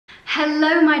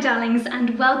Hello my darlings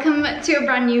and welcome to a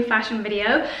brand new fashion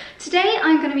video. Today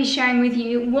I'm going to be sharing with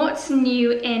you what's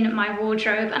new in my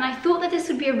wardrobe, and I thought that this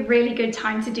would be a really good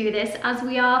time to do this as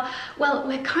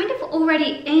we're kind of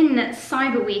already in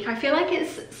Cyber Week. I feel like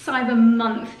it's Cyber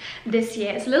Month this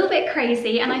year. It's a little bit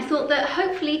crazy, and I thought that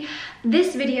hopefully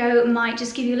this video might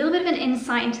just give you a little bit of an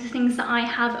insight into the things that I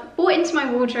have bought into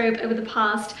my wardrobe over the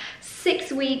past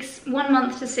 6 weeks, 1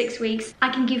 month to 6 weeks. I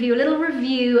can give you a little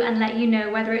review and let you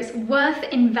know whether it's worth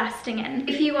investing in.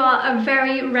 If you are a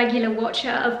very regular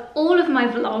watcher of all of my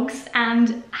vlogs,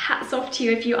 and hats off to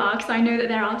you if you are, because I know that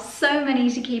there are so many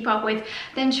to keep up with,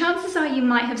 then chances are you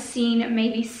might have seen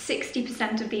maybe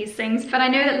 60% of these things. But I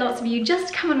know that lots of you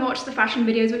just come and watch the fashion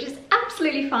videos, which is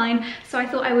absolutely fine. So I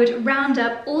thought I would round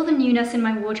up all the newness in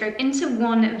my wardrobe into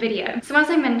one video. So as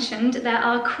I mentioned, there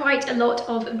are quite a lot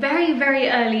of very, very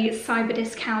early cyber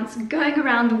discounts going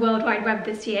around the World Wide Web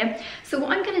this year. So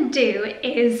what I'm going to do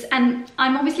is, and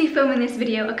I'm obviously filming this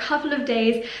video a couple of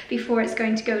days before it's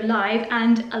going to go live,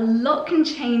 and a lot can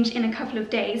change in a couple of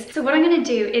days. So what I'm going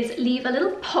to do is leave a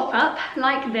little pop-up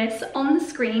like this on the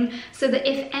screen, so that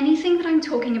if anything that I'm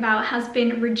talking about has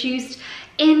been reduced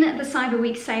in the Cyber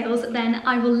Week sales, then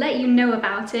I will let you know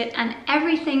about it, and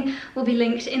everything will be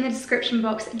linked in the description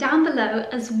box down below,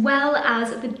 as well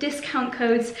as the discount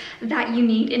codes that you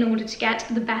need in order to get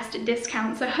the best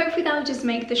discount. So hopefully that'll just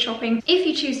make the shopping, if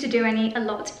you choose to do any, a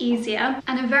lot easier.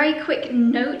 And a very quick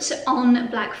note on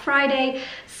Black Friday,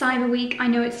 Cyber Week, I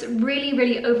know it's really,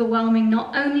 really overwhelming,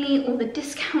 not only all the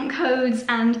discount codes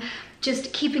and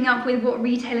just keeping up with what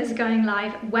retailers are going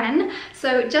live when.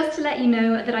 So just to let you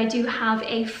know that I do have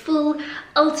a full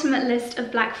ultimate list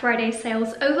of Black Friday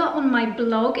sales over on my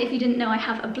blog. If you didn't know, I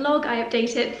have a blog, I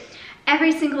update it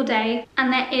every single day,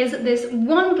 and there is this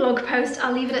one blog post,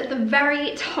 I'll leave it at the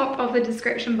very top of the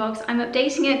description box. I'm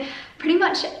updating it pretty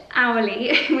much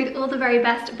hourly with all the very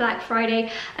best Black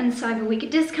Friday and Cyber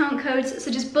Week discount codes. So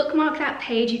just bookmark that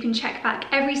page. You can check back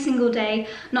every single day.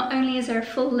 Not only is there a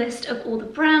full list of all the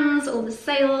brands, all the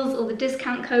sales, all the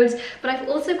discount codes, but I've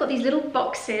also got these little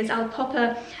boxes. I'll pop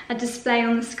a display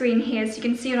on the screen here so you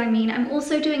can see what I mean. I'm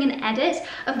also doing an edit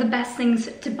of the best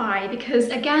things to buy, because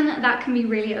again, that can be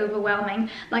really overwhelming.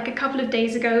 Like a couple of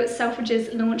days ago,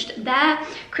 Selfridges launched their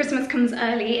Christmas Comes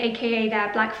Early, aka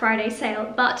their Black Friday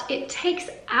sale, but it takes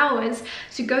hours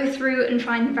to go through and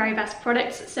find the very best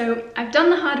products. So I've done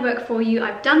the hard work for you,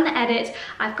 I've done the edit,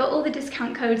 I've got all the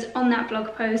discount codes on that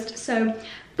blog post, so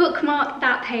bookmark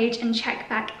that page and check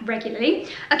back regularly.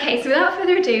 Okay, so without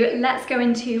further ado, let's go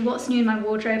into what's new in my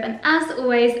wardrobe, and as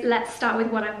always, let's start with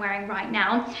what I'm wearing right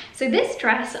now. So this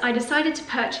dress I decided to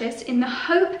purchase in the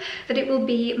hope that it will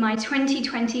be my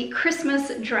 2020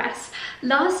 Christmas dress.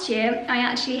 Last year I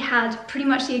actually had pretty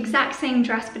much the exact same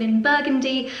dress but in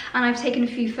burgundy, and I've taken a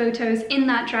few photos in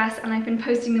that dress and I've been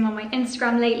posting them on my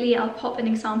Instagram lately. I'll pop an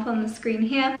example on the screen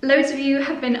here. Loads of you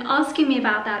have been asking me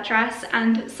about that dress,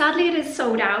 and sadly it is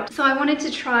sold out. So I wanted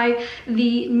to try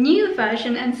the new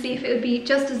version and see if it would be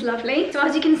just as lovely. So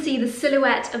as you can see, the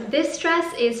silhouette of this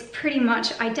dress is pretty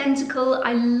much identical.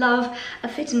 I love a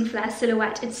fit and flare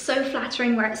silhouette. It's so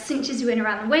flattering where it cinches you in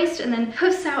around the waist and then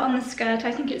puffs out on the skirt.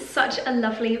 I think it's such a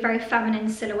lovely, very feminine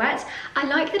silhouette. I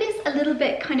like that it's a little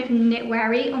bit kind of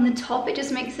knitwear-y on the top. It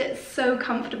just makes it so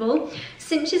comfortable.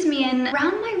 Cinches me in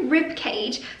around my rib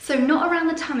cage, so not around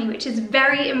the tummy, which is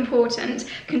very important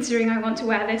considering I want to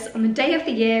wear this on the day of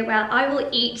the year where I will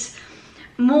eat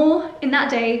more in that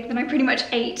day than I pretty much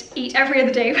eat every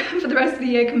other day for the rest of the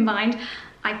year combined.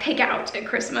 I pig out at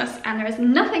Christmas, and there is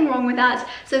nothing wrong with that.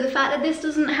 So the fact that this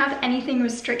doesn't have anything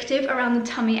restrictive around the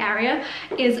tummy area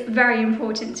is very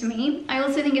important to me. I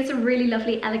also think it's a really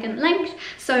lovely, elegant length.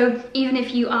 So even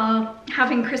if you are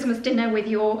having Christmas dinner with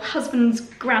your husband's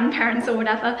grandparents or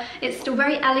whatever, it's still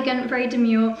very elegant, very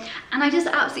demure, and I just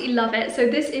absolutely love it. So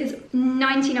this is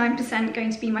 99%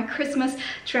 going to be my Christmas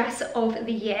dress of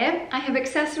the year. I have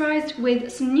accessorized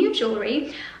with some new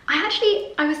jewelry.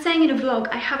 I was saying in a vlog,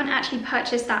 I haven't actually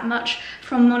purchased that much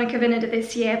from Monica Vinader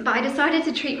this year, but I decided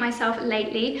to treat myself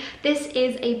lately. This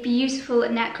is a beautiful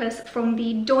necklace from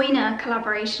the Doina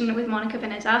collaboration with Monica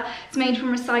Vinader. It's made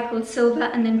from recycled silver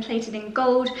and then plated in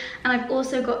gold, and I've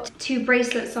also got 2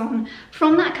 bracelets on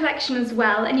from that collection as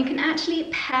well, and you can actually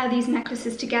pair these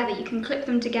necklaces together. You can clip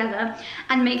them together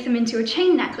and make them into a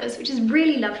chain necklace, which is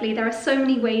really lovely. There are so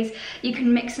many ways you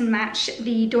can mix and match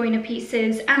the Doina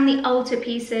pieces and the Ulta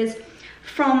pieces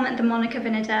from the Monica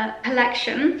Vinader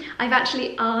collection. I've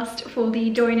actually asked for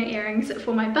the Doina earrings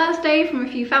for my birthday from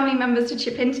a few family members to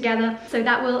chip in together, so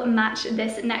that will match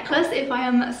this necklace if I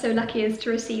am so lucky as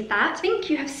to receive that. I think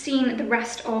you have seen the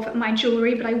rest of my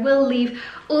jewellery, but I will leave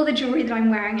all the jewellery that I'm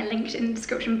wearing linked in the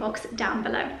description box down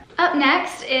below. Up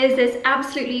next is this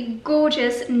absolutely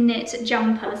gorgeous knit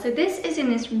jumper. So this is in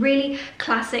this really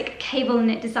classic cable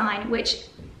knit design, which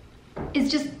is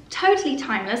just totally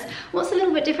timeless. What's a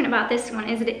little bit different about this one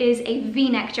is that it is a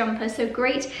V-neck jumper, so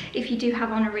great if you do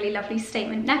have on a really lovely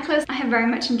statement necklace. I have very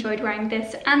much enjoyed wearing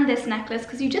this and this necklace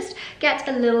because you just get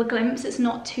a little glimpse, it's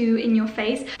not too in your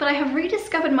face. But I have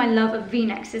rediscovered my love of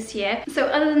V-necks this year. So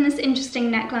other than this interesting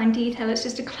neckline detail, it's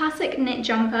just a classic knit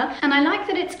jumper, and I like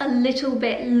that it's a little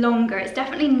bit longer. It's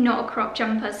definitely not a crop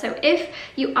jumper, so if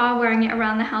you are wearing it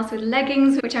around the house with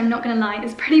leggings, which I'm not gonna lie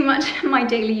is pretty much my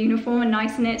daily uniform, a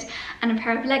nice knit and a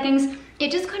pair of leggings,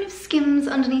 it just kind of skims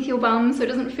underneath your bum, so it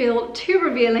doesn't feel too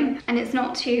revealing and it's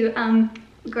not too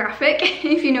graphic,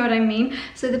 if you know what I mean.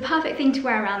 So the perfect thing to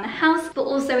wear around the house, but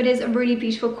also it is a really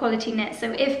beautiful quality knit,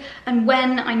 so if and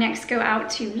when I next go out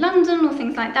to London or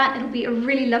things like that, it'll be a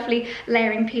really lovely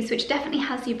layering piece which definitely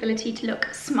has the ability to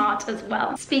look smart as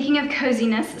well. Speaking of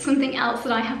coziness, something else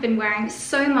that I have been wearing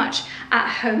so much at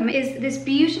home is this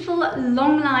beautiful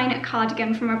long line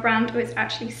cardigan from a brand, it's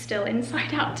actually still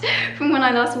inside out from when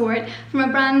I last wore it, from a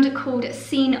brand called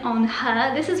Seen on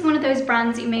Her. This is one of those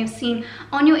brands that you may have seen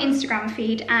on your Instagram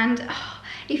feed, and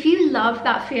if you love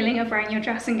that feeling of wearing your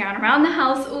dressing gown around the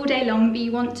house all day long but you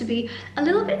want to be a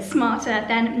little bit smarter,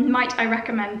 then might I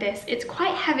recommend this. It's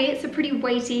quite heavy, it's a pretty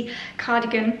weighty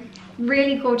cardigan,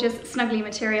 really gorgeous snuggly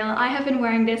material. I have been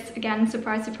wearing this, again,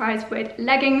 surprise surprise, with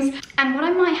leggings, and what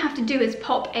I might have to do is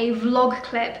pop a vlog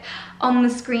clip on the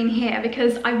screen here,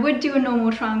 because I would do a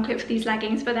normal try on clip for these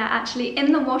leggings, but they're actually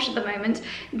in the wash at the moment.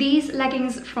 These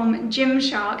leggings from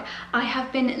Gymshark, I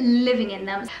have been living in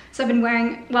them. So I've been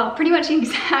wearing, well, pretty much the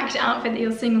exact outfit that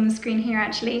you're seeing on the screen here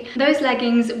actually. Those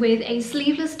leggings with a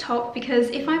sleeveless top,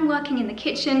 because if I'm working in the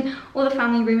kitchen or the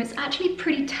family room, it's actually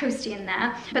pretty toasty in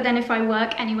there. But then if I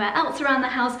work anywhere else around the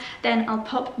house, then I'll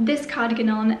pop this cardigan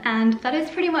on, and that is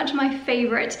pretty much my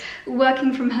favorite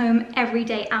working from home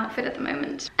everyday outfit at the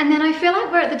moment. And then I feel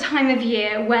like we're at the time of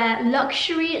year where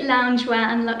luxury loungewear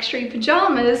and luxury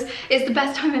pajamas is the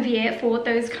best time of year for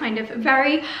those kind of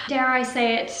very, dare I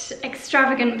say it,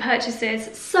 extravagant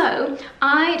purchases. So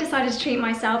I decided to treat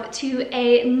myself to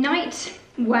a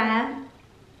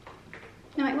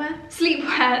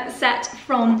sleepwear set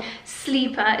from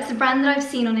Sleeper. It's a brand that I've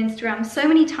seen on Instagram so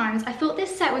many times. I thought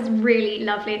this set was really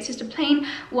lovely. It's just a plain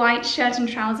white shirt and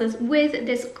trousers with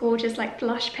this gorgeous like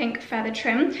blush pink feather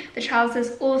trim. The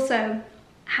trousers also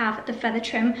have the feather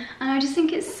trim, and I just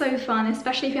think it's so fun,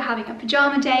 especially if you're having a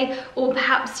pajama day, or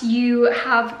perhaps you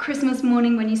have Christmas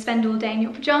morning when you spend all day in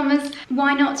your pajamas.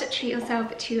 Why not treat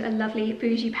yourself to a lovely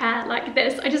bougie pair like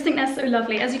this? I just think they're so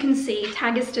lovely. As you can see,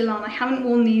 tag is still on. I haven't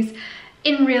worn these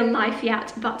in real life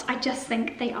yet, but I just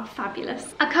think they are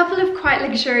fabulous. A couple of quite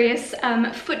luxurious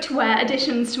footwear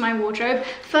additions to my wardrobe.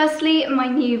 Firstly, my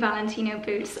new Valentino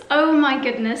boots. Oh my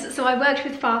goodness. So I worked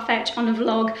with FARFETCH on a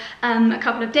vlog a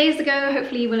couple of days ago.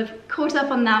 Hopefully you will have caught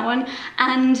up on that one.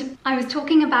 And I was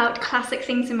talking about classic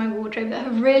things in my wardrobe that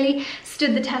have really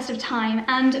stood the test of time.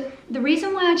 And the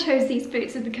reason why I chose these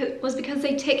boots was because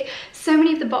they tick so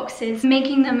many of the boxes,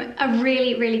 making them a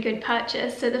really, really good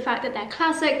purchase. So the fact that they're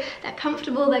classic, they're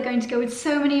comfortable, they're going to go with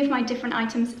so many of my different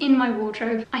items in my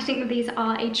wardrobe. I think that these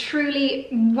are a truly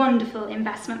wonderful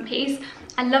investment piece.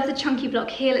 I love the chunky block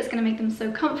heel, it's going to make them so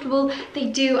comfortable. They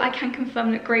do, I can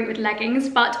confirm, look great with leggings,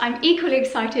 but I'm equally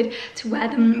excited to wear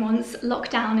them once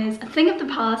lockdown is a thing of the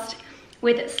past,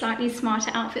 with slightly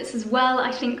smarter outfits as well.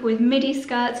 I think with midi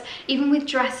skirts, even with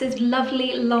dresses,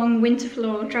 lovely long winter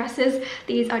floral dresses,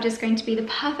 these are just going to be the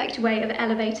perfect way of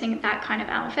elevating that kind of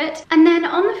outfit. And then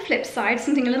on the flip side,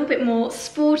 something a little bit more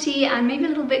sporty and maybe a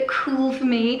little bit cool for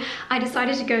me, I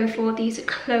decided to go for these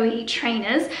Chloe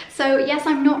trainers. So yes,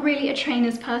 I'm not really a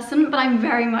trainers person, but I'm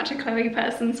very much a Chloe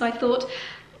person, so I thought,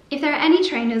 if there are any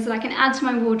trainers that I can add to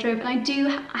my wardrobe, and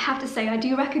I have to say, I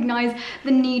do recognize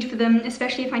the need for them,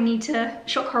 especially if I need to,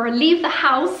 shock horror, leave the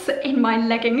house in my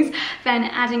leggings, then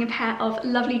adding a pair of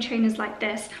lovely trainers like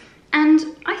this. And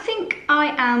I think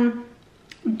I am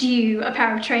due a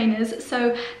pair of trainers.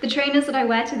 So the trainers that I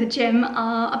wear to the gym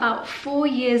are about 4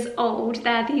 years old.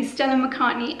 They're the Stella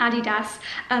McCartney Adidas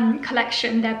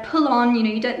collection. They're pull on, you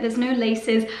know, there's no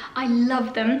laces. I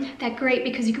love them. They're great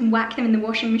because you can whack them in the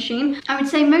washing machine. I would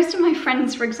say most of my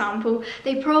friends, for example,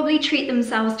 they probably treat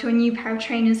themselves to a new pair of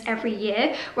trainers every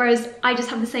year, whereas I just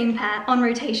have the same pair on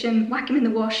rotation, whack them in the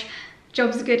wash,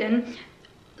 job's good in.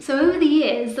 So over the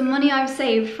years, the money I've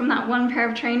saved from that one pair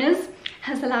of trainers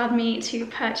has allowed me to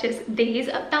purchase these.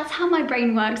 That's how my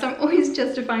brain works. I'm always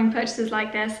justifying purchases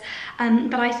like this,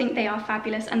 but I think they are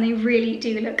fabulous and they really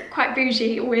do look quite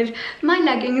bougie with my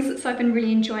leggings. So I've been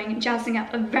really enjoying jazzing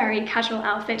up a very casual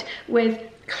outfit with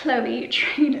Chloe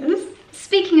trainers.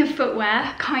 Speaking of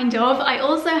footwear, kind of, I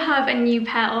also have a new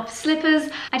pair of slippers.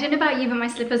 I don't know about you, but my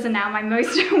slippers are now my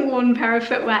most worn pair of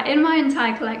footwear in my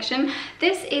entire collection.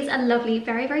 This is a lovely,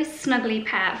 very, very snuggly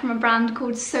pair from a brand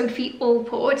called Sophie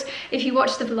Allport. If you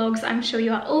watch the vlogs, I'm sure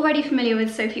you are already familiar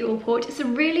with Sophie Allport. It's a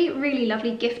really, really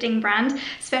lovely gifting brand,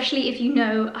 especially if you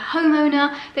know a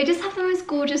homeowner. They just have the most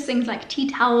gorgeous things like tea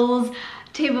towels,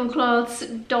 tablecloths,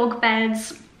 dog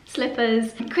beds,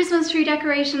 slippers, Christmas tree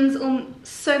decorations,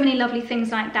 so many lovely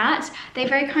things like that. They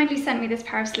very kindly sent me this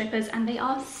pair of slippers and they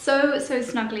are so, so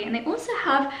snuggly, and they also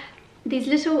have these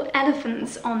little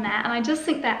elephants on there, and I just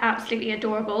think they're absolutely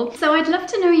adorable. So I'd love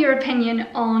to know your opinion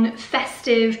on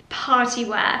festive party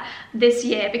wear this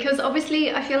year, because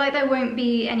obviously I feel like there won't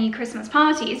be any Christmas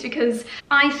parties, because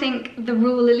I think the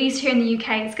rule, at least here in the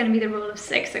UK, is going to be the rule of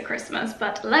 6 at Christmas.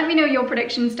 But let me know your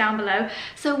predictions down below.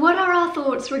 So what are our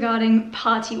thoughts regarding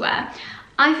party wear?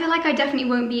 I feel like I definitely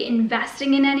won't be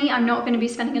investing in any. I'm not going to be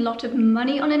spending a lot of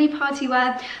money on any party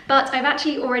wear, but I've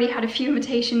actually already had a few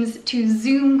invitations to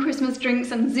Zoom Christmas drinks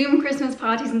and Zoom Christmas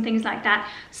parties and things like that.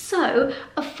 So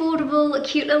affordable,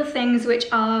 cute little things which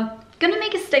are going to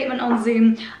make a statement on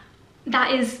Zoom.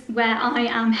 That is where I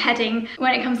am heading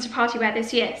when it comes to party wear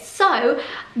this year. So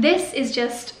this is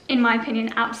just, in my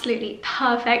opinion, absolutely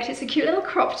perfect. It's a cute little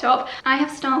crop top. I have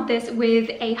styled this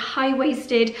with a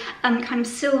high-waisted kind of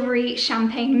silvery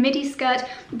champagne midi skirt,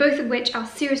 both of which are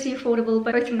seriously affordable,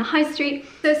 both from the high street.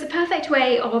 So it's a perfect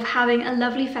way of having a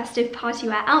lovely festive party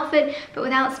wear outfit, but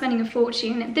without spending a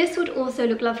fortune. This would also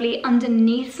look lovely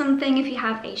underneath something if you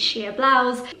have a sheer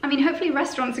blouse. I mean, hopefully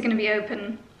restaurants are going to be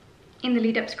open in the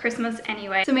lead up to Christmas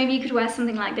anyway. So maybe you could wear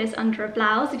something like this under a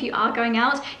blouse if you are going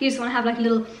out. You just want to have like a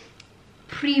little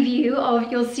preview of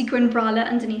your sequin bralette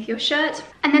underneath your shirt.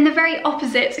 And then the very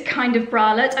opposite kind of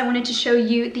bralette, I wanted to show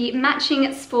you the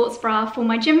matching sports bra for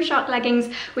my Gymshark leggings,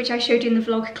 which I showed you in the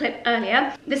vlog clip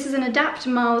earlier. This is an Adapt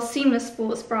Miles seamless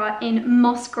sports bra in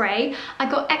moss grey. I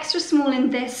got extra small in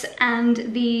this and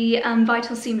the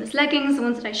Vital seamless leggings, the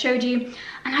ones that I showed you,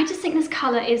 and I just think this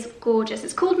colour is gorgeous.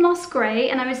 It's called moss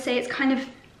grey, and I would say it's kind of,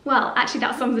 well, actually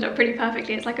that sums it up pretty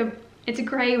perfectly. It's a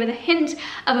grey with a hint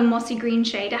of a mossy green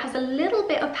shade. It has a little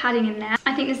bit of padding in there.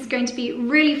 I think this is going to be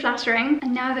really flattering.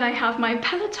 And now that I have my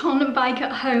Peloton bike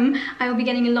at home, I will be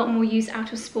getting a lot more use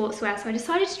out of sportswear. So I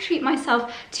decided to treat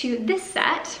myself to this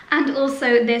set and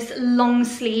also this long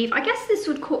sleeve. I guess this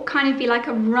would kind of be like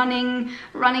a running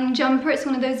jumper. It's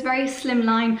one of those very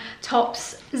slimline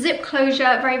tops. Zip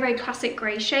closure, very, very classic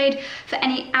grey shade for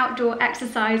any outdoor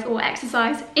exercise or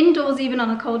exercise indoors even on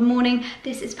a cold morning.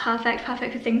 This is perfect for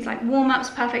things like warm-ups,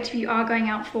 perfect if you are going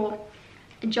out for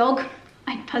a jog.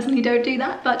 I personally don't do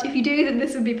that, but if you do, then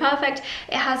this would be perfect.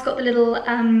 It has got the little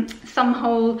thumb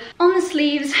hole on the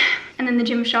sleeves and then the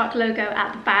Gymshark logo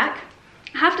at the back.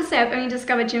 I have to say I've only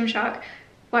discovered Gymshark,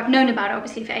 well, I've known about it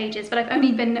obviously for ages, but I've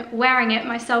only been wearing it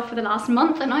myself for the last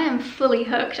month and I am fully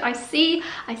hooked. I see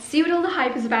what all the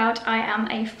hype is about. I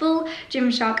am a full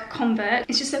Gymshark convert.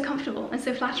 It's just so comfortable and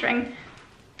so flattering,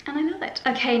 and I love it.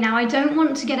 Okay, now I don't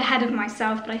want to get ahead of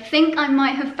myself, but I think I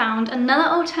might have found another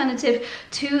alternative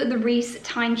to the Reese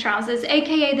Tyne trousers,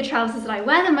 aka the trousers that I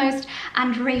wear the most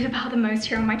and rave about the most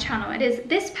here on my channel. It is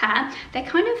this pair. They're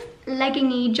kind of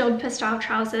leggingy jodhpur style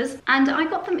trousers, and I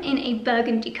got them in a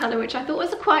burgundy colour, which I thought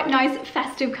was a quite nice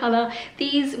festive colour.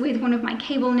 These with one of my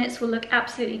cable knits will look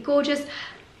absolutely gorgeous.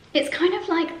 It's kind of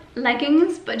like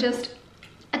leggings, but just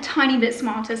a tiny bit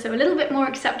smarter, so a little bit more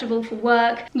acceptable for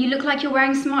work. You look like you're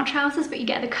wearing smart trousers, but you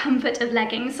get the comfort of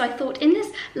leggings. So I thought in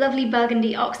this lovely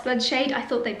burgundy oxblood shade, I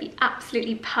thought they'd be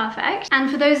absolutely perfect.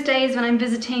 And for those days when I'm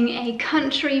visiting a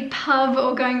country pub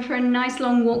or going for a nice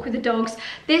long walk with the dogs,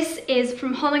 this is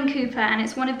from Holland Cooper, and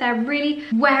it's one of their really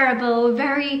wearable,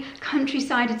 very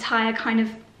countryside attire kind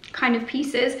of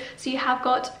pieces. So you have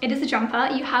got, it is a jumper,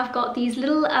 you have got these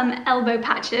little elbow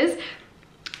patches.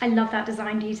 I love that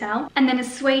design detail. And then a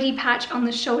suede patch on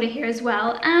the shoulder here as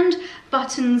well, and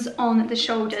buttons on the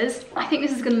shoulders. I think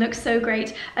this is gonna look so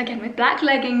great, again with black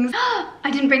leggings. I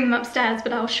didn't bring them upstairs,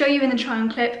 but I'll show you in the try on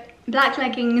clip. black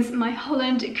leggings, my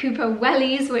Holland Cooper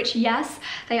wellies, which yes,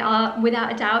 they are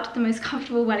without a doubt the most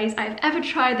comfortable wellies I've ever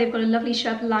tried. They've got a lovely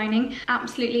Sherpa lining,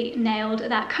 absolutely nailed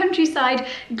that countryside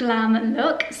glam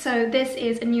look. So this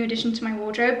is a new addition to my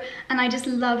wardrobe, and I just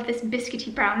love this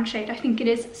biscuity brown shade. I think it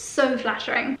is so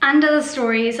flattering. And Other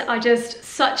Stories are just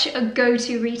such a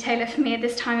go-to retailer for me at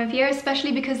this time of year,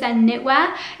 especially because their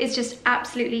knitwear is just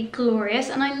absolutely glorious.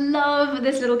 And I love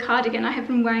this little cardigan. I have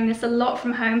been wearing this a lot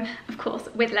from home, of course,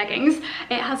 with leggings.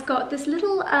 It has got this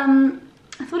little,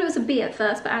 I thought it was a bee at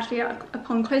first, but actually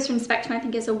upon closer inspection I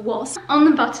think it's a wasp on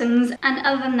the buttons. And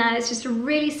other than that, it's just a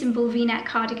really simple v-neck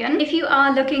cardigan. If you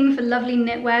are looking for lovely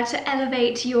knitwear to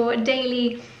elevate your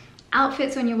daily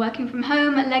outfits when you're working from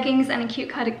home, leggings and a cute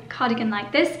cardigan like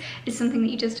this is something that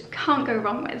you just can't go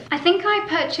wrong with. I think I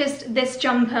purchased this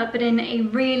jumper but in a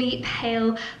really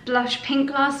pale blush pink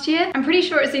last year. I'm pretty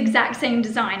sure it's the exact same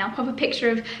design. I'll pop a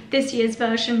picture of this year's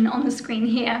version on the screen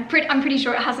here. I'm pretty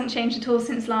sure it hasn't changed at all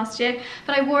since last year,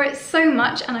 but I wore it so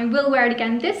much and I will wear it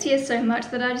again this year so much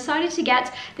that I decided to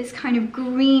get this kind of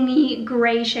greeny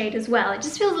grey shade as well. It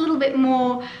just feels a little bit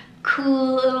more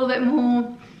cool, a little bit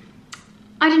more,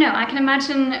 I don't know, I can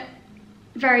imagine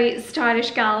very stylish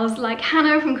gals like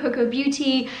Hannah from Coco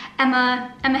Beauty,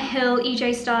 Emma Hill,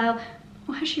 EJ Style,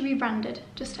 or has she rebranded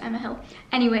just to Emma Hill?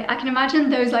 Anyway, I can imagine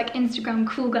those like Instagram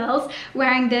cool girls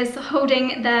wearing this,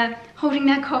 holding their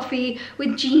coffee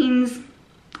with jeans,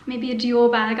 maybe a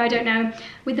Dior bag, I don't know,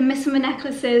 with the Missima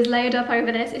necklaces layered up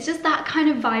over this. It's just that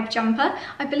kind of vibe jumper.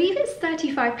 I believe it's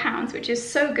 £35, which is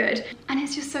so good, and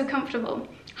it's just so comfortable.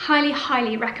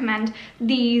 Highly recommend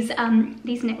these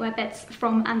knitwear bits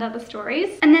from And Other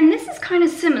Stories. And then this is kind of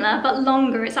similar but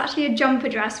longer. It's actually a jumper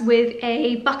dress with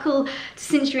a buckle to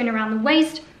cinch you in around the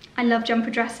waist. I love jumper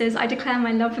dresses. I declare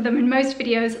my love for them in most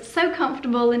videos. So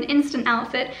comfortable, an instant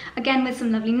outfit, again with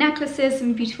some lovely necklaces,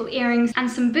 some beautiful earrings,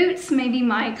 and some boots, maybe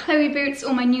my Chloe boots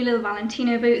or my new little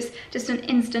Valentino boots. Just an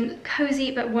instant, cozy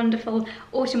but wonderful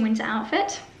autumn-winter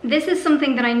outfit. This is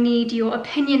something that I need your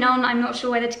opinion on. I'm not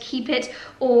sure whether to keep it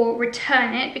or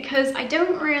return it because I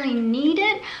don't really need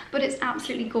it, but it's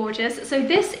absolutely gorgeous. So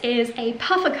this is a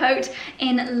puffer coat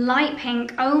in light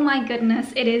pink. Oh my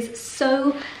goodness, it is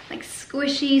so like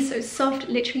squishy, so soft,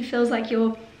 literally feels like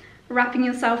you're wrapping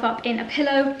yourself up in a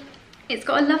pillow. It's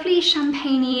got a lovely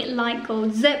champagne-y light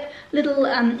gold zip, little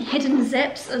hidden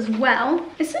zips as well.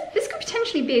 This could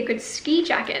potentially be a good ski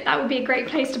jacket. That would be a great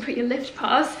place to put your lift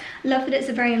pass. Love that it's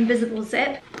a very invisible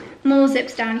zip. More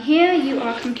zips down here. You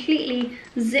are completely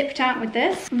zipped out with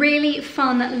this. Really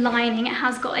fun lining. It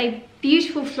has got a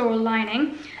beautiful floral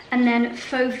lining, and then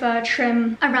faux fur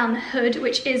trim around the hood,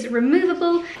 which is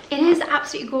removable. It is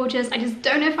absolutely gorgeous. I just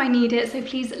don't know if I need it, so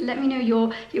please let me know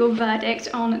your verdict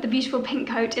on the beautiful pink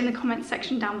coat in the comments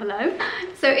section down below.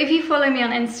 So if you follow me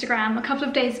on Instagram, a couple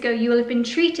of days ago you will have been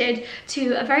treated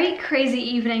to a very crazy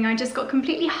evening. I just got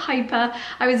completely hyper.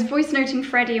 I was voice noting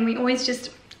Freddie, and we always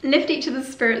just lift each other's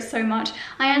spirits so much.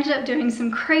 I ended up doing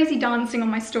some crazy dancing on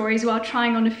my stories while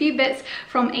trying on a few bits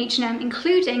from H&M,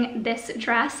 including this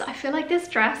dress. I feel like this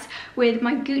dress with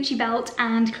my Gucci belt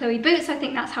and Chloe boots, I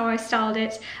think that's how I styled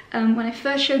it when I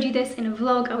first showed you this in a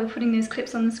vlog. I'll be putting those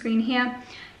clips on the screen here.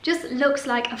 Just looks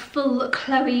like a full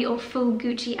Chloe or full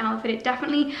Gucci outfit. It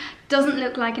definitely doesn't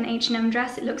look like an H&M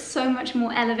dress. It looks so much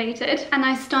more elevated. And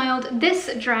I styled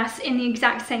this dress in the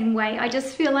exact same way. I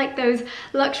just feel like those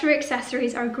luxury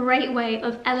accessories are a great way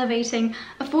of elevating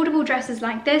affordable dresses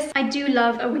like this. I do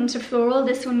love a winter floral.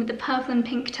 This one with the purple and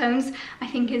pink tones I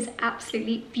think is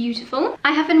absolutely beautiful.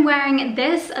 I have been wearing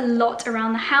this a lot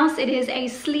around the house. It is a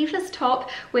sleeveless top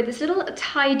with this little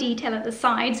tie detail at the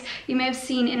sides. You may have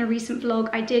seen in a recent vlog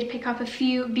I did pick up a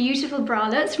few beautiful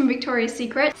bralettes from Victoria's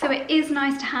Secret. So it is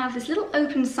nice to have this little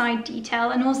open side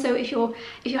detail, and also if your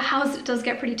house does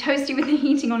get pretty toasty with the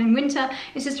heating on in winter,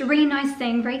 it's just a really nice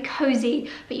thing, very cozy,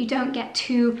 but you don't get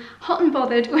too hot and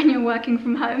bothered when you're working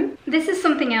from home. This is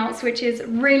something else which is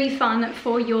really fun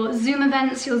for your Zoom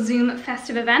events, your Zoom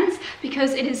festive events,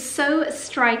 because it is so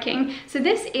striking. So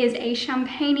this is a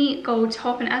champagne gold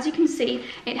top, and as you can see,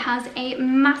 it has a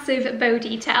massive bow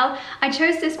detail. I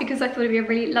chose this because I thought it'd be a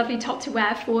really lovely top to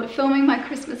wear for filming my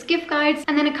Christmas gift guides,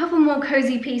 and then a couple more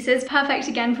cozy pieces, perfect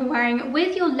again for wearing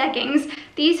with your leggings.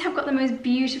 These have got the most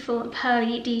beautiful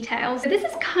pearly details. So this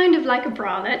is kind of like a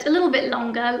bralette, a little bit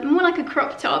longer, more like a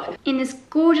crop top in this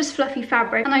gorgeous fluffy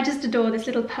fabric, and I just adore this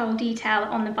little pearl detail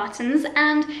on the buttons,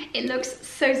 and it looks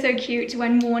so cute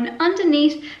when worn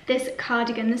underneath this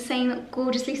cardigan, the same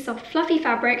gorgeously soft fluffy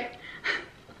fabric.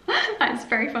 That's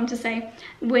very fun to say,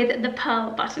 with the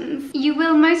pearl buttons. You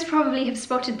will most probably have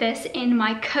spotted this in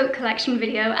my coat collection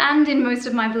video and in most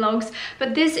of my vlogs,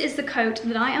 but this is the coat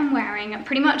that I am wearing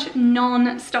pretty much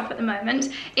non-stop at the moment.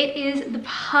 It is the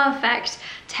perfect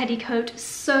teddy coat,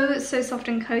 so soft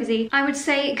and cozy. I would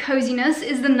say coziness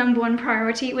is the #1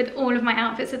 priority with all of my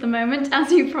outfits at the moment,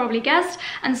 as you've probably guessed,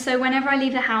 and so whenever I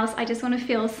leave the house I just want to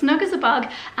feel snug as a bug,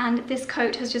 and this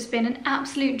coat has just been an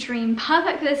absolute dream,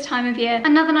 perfect for this time of year.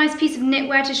 Another nice piece of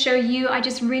knitwear to show you. I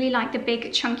just really like the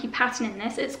big chunky pattern in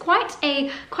this. It's quite a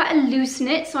loose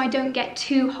knit, so I don't get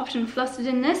too hot and flustered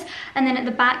in this, and then at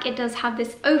the back it does have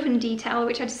this open detail,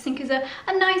 which I just think is a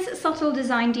nice subtle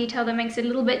design detail that makes it a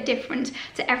little bit different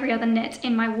to every other knit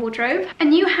in my wardrobe. A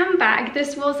new handbag.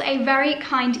 This was a very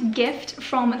kind gift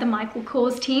from the Michael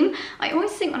Kors team. I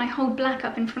always think when I hold black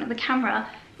up in front of the camera,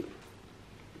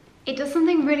 it does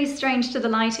something really strange to the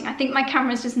lighting. I think my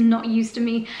camera is just not used to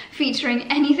me featuring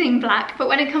anything black, but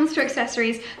when it comes to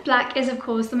accessories, black is of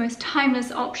course the most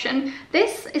timeless option.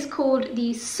 This is called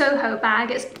the Soho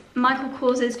bag. It's Michael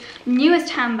Kors's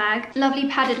newest handbag. Lovely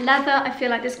padded leather. I feel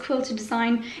like this quilted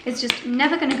design is just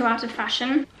never going to go out of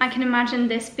fashion. I can imagine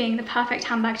this being the perfect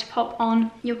handbag to pop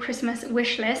on your Christmas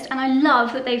wish list, and I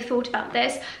love that they've thought about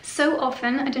this. So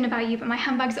often, I don't know about you, but my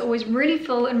handbags are always really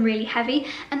full and really heavy,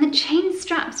 and the chain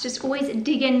straps just always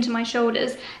dig into my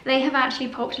shoulders. They have actually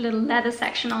popped a little leather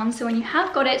section on, so when you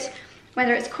have got it,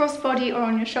 whether it's crossbody or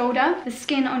on your shoulder, the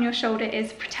skin on your shoulder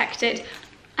is protected.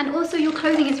 And also your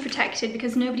clothing is protected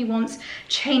because nobody wants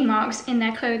chain marks in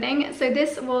their clothing. So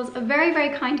this was a very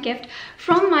kind gift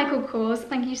from Michael Kors.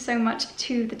 Thank you so much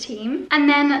to the team. And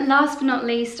then last but not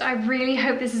least, I really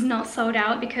hope this is not sold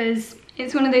out, because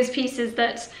it's one of those pieces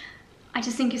that I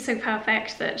just think is so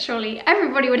perfect that surely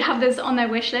everybody would have this on their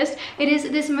wish list. It is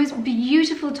this most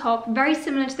beautiful top, very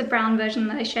similar to the brown version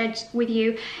that I shared with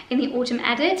you in the autumn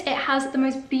edit. It has the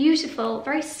most beautiful,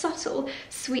 very subtle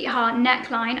sweetheart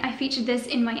neckline. I featured this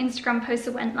in my Instagram post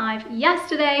that went live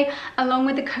yesterday, along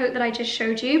with the coat that I just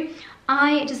showed you.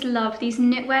 I just love these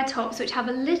knitwear tops which have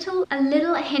a little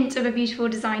hint of a beautiful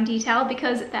design detail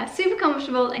because they're super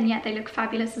comfortable and yet they look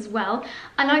fabulous as well.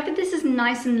 I like that this is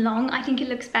nice and long. I think it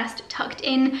looks best tucked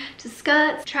in to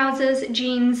skirts, trousers,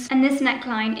 jeans, and this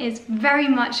neckline is very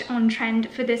much on trend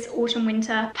for this autumn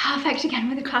winter. Perfect again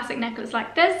with a classic necklace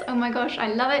like this. Oh my gosh, I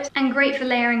love it. And great for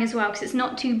layering as well because it's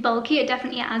not too bulky. It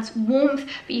definitely adds warmth,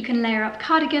 but you can layer up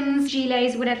cardigans,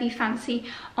 gilets, whatever you fancy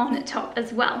on the top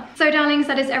as well. So darlings,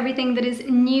 that is everything that is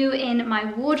new in my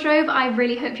wardrobe. I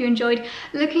really hope you enjoyed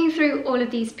looking through all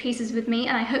of these pieces with me,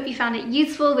 and I hope you found it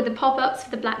useful with the pop-ups for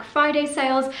the Black Friday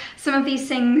sales. Some of these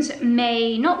things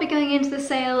may not be going into the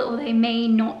sale, or they may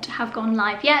not have gone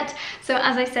live yet. So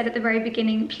as I said at the very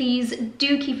beginning, please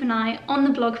do keep an eye on the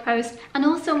blog post and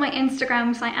also my Instagram,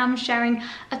 because I am sharing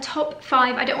a top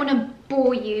 5. I don't want to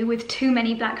bore you with too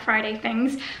many Black Friday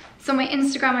things. So on my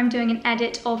Instagram, I'm doing an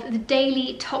edit of the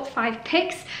daily top 5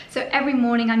 picks. So every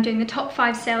morning I'm doing the top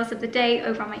 5 sales of the day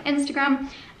over on my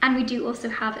Instagram. And we do also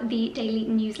have the daily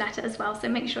newsletter as well. So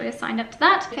make sure you're signed up to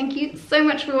that. Thank you so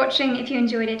much for watching. If you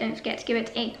enjoyed it, don't forget to give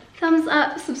it a thumbs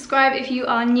up, subscribe if you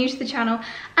are new to the channel,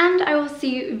 and I will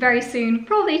see you very soon,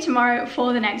 probably tomorrow,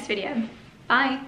 for the next video. Bye.